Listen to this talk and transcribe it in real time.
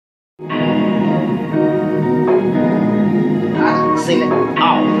seen it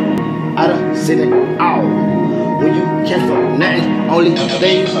all. I done seen it all. When you catch from nothing, only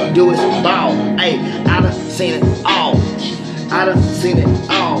thing you do is ball. Hey, I done seen it all. I done seen it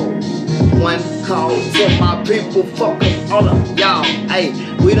all. One call to my people, fuck up all of y'all. Hey,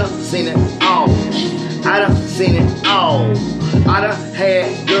 we done seen it all. I done seen it all. I done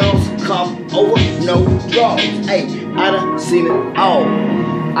had girls come over, no drugs. Hey, I done seen it all.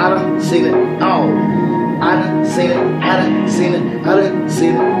 I done seen it all. I done seen it, I done seen it, I done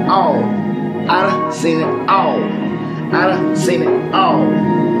seen it all. I done seen it all. I done seen it all.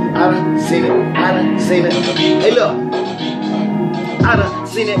 I done seen it, I done seen it. Hey look, I done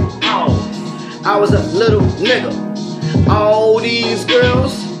seen it all. I was a little nigga. All these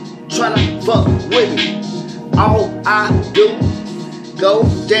girls tryna fuck with me. All I do, go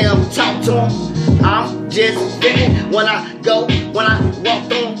damn talk to them. I'm just getting when I go, when I walk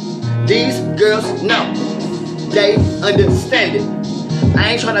through them. These girls know, they understand it.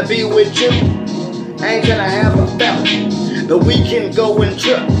 I ain't tryna be with you, I ain't tryna have a family, but we can go and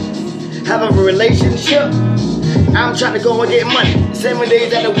trip, have a relationship. I'm trying to go and get money. 7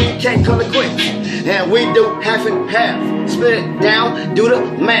 days out of the week, can't call it quits. And we do half and half. Split it down, do the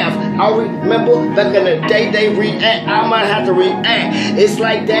math. I remember back in the day they react. I might have to react. It's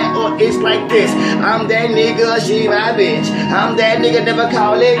like that or it's like this. I'm that nigga, she my bitch. I'm that nigga, never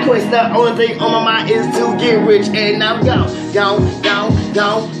call it quits. The only thing on my mind is to get rich. And I'm gone, gone, gone,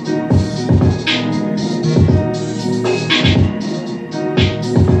 gone.